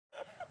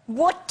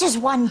What does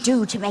one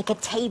do to make a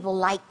table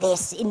like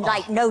this in,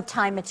 like, no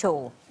time at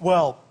all?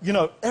 Well, you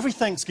know, every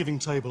Thanksgiving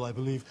table, I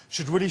believe,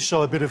 should really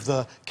show a bit of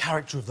the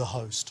character of the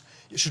host.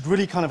 It should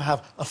really kind of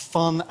have a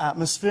fun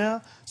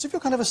atmosphere. So if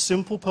you're kind of a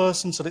simple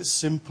person, set it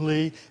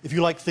simply. If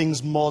you like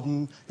things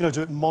modern, you know,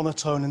 do it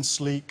monotone and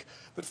sleek.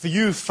 But for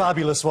you,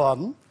 fabulous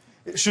one,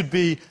 it should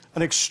be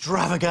an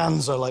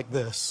extravaganza like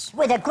this.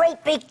 With a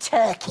great big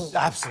turkey.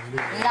 Absolutely.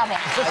 Love it.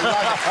 I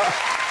love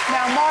it.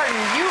 Now, Martyn,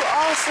 you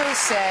also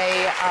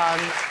say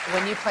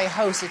when you play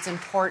host, it's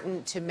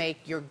important to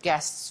make your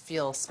guests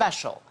feel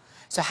special.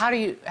 So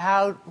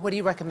what do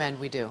you recommend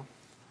we do?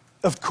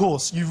 Of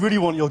course, you really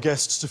want your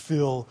guests to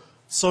feel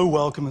so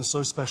welcome and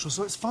so special,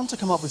 so it's fun to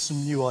come up with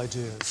some new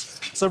ideas.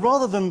 So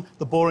rather than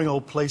the boring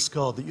old place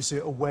card that you see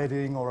at a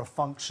wedding or a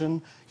function,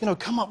 you know,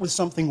 come up with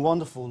something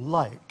wonderful,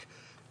 like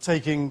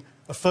taking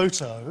a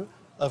photo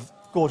of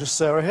gorgeous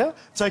Sarah here,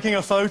 taking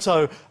a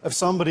photo of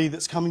somebody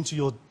that's coming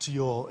to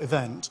your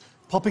event,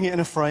 popping it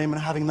in a frame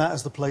and having that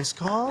as the place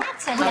card.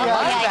 That's a lovely idea.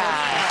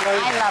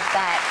 I love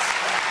that.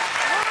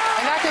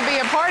 And that could be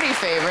a party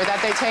favor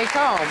that they take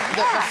home,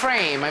 the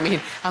frame. I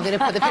mean, I'm going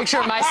to put the picture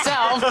of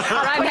myself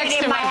right next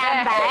to my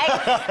handbag.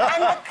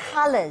 And the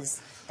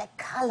colours. The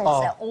colours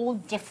are all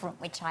different,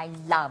 which I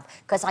love,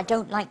 because I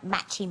don't like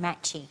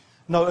matchy-matchy.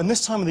 No, and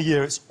this time of the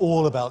year, it's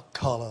all about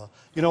colour.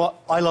 You know what?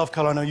 I love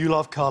colour. I know you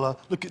love colour.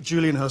 Look at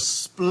Julie in her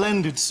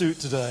splendid suit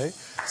today.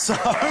 So...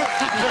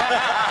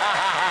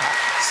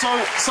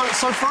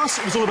 so for us,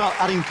 it was all about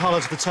adding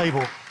colour to the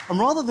table. And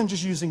rather than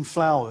just using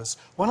flowers,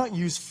 why not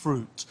use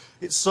fruit?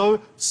 It's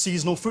so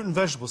seasonal, fruit and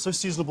vegetables, so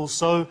seasonable,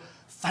 so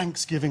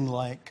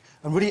Thanksgiving-like,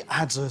 and really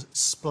adds a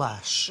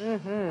splash.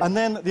 And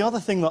then the other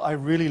thing that I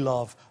really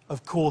love,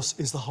 of course,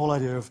 is the whole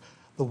idea of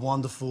the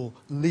wonderful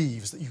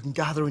leaves that you can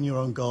gather in your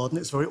own garden.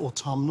 It's very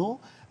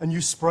autumnal, and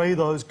you spray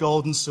those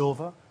gold and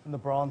silver in the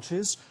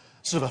branches.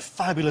 Sort of a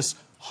fabulous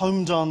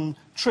home-done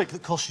trick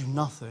that costs you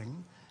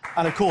nothing.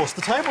 And, of course,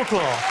 the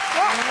tablecloth.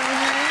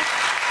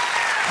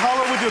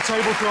 Colour with your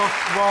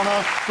tablecloth,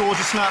 runner,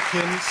 gorgeous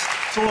napkins.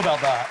 It's all about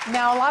that.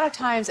 Now, a lot of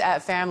times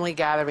at family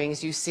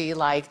gatherings, you see,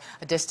 like,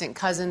 a distant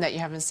cousin that you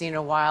haven't seen in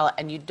a while,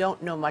 and you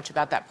don't know much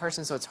about that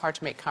person, so it's hard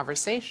to make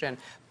conversation.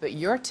 But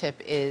your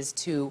tip is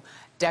to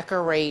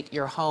decorate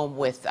your home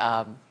with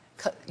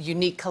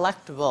unique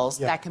collectibles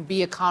that can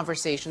be a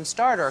conversation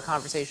starter, a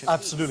conversation piece.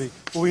 Absolutely.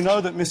 Well, we know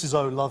that Mrs.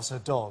 O loves her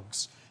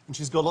dogs, and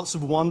she's got lots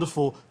of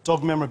wonderful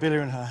dog memorabilia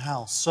in her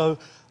house. So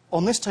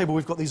on this table,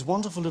 we've got these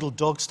wonderful little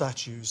dog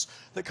statues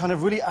that kind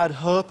of really add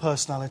her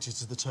personality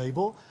to the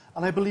table.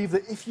 And I believe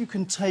that if you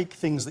can take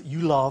things that you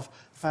love,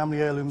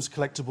 family heirlooms,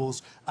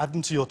 collectibles, add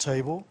them to your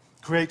table,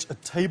 create a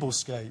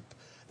tablescape,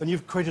 then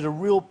you've created a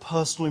real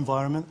personal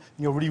environment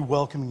and you're really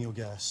welcoming your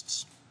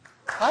guests.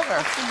 Clever.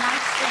 That's a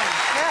nice thing.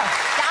 Yeah.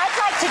 I'd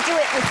like to do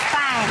it with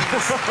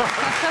fans.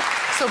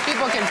 So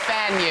people can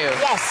fan you.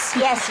 Yes,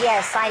 yes,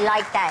 yes, I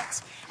like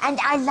that. And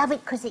I love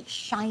it because it's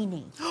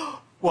shiny.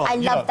 Well, I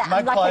love that.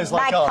 I'm magpies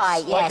like a magpie,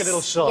 us, like a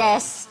little shot.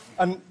 Yes.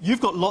 And you've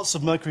got lots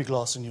of mercury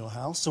glass in your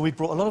house, so we've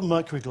brought a lot of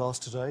mercury glass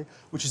today,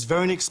 which is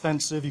very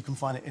inexpensive. You can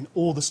find it in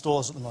all the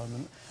stores at the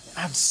moment. It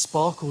adds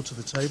sparkle to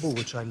the table,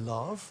 which I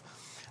love.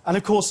 And,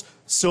 of course,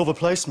 silver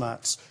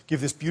placemats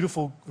give this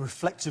beautiful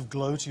reflective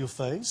glow to your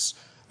face.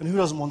 And who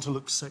doesn't want to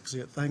look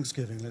sexy at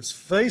Thanksgiving? Let's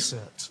face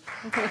it.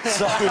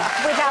 So,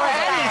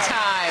 any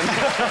time.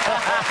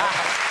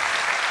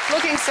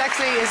 Looking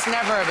sexy is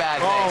never a bad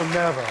thing. Oh,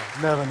 never,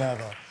 never,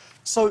 never.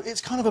 So it's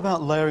kind of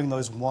about layering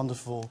those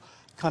wonderful,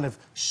 kind of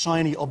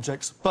shiny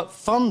objects, but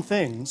fun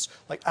things,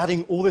 like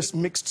adding all this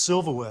mixed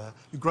silverware,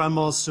 your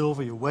grandma's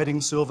silver, your wedding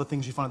silver,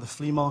 things you find at the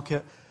flea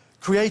market.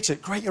 Create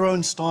it, create your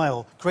own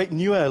style, create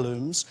new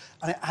heirlooms,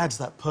 and it adds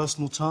that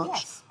personal touch.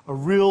 Yes. A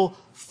real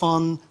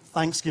fun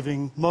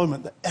Thanksgiving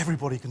moment that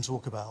everybody can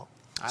talk about.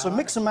 So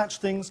mix and match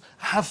things,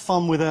 have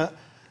fun with it,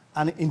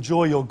 and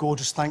enjoy your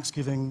gorgeous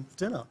Thanksgiving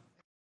dinner.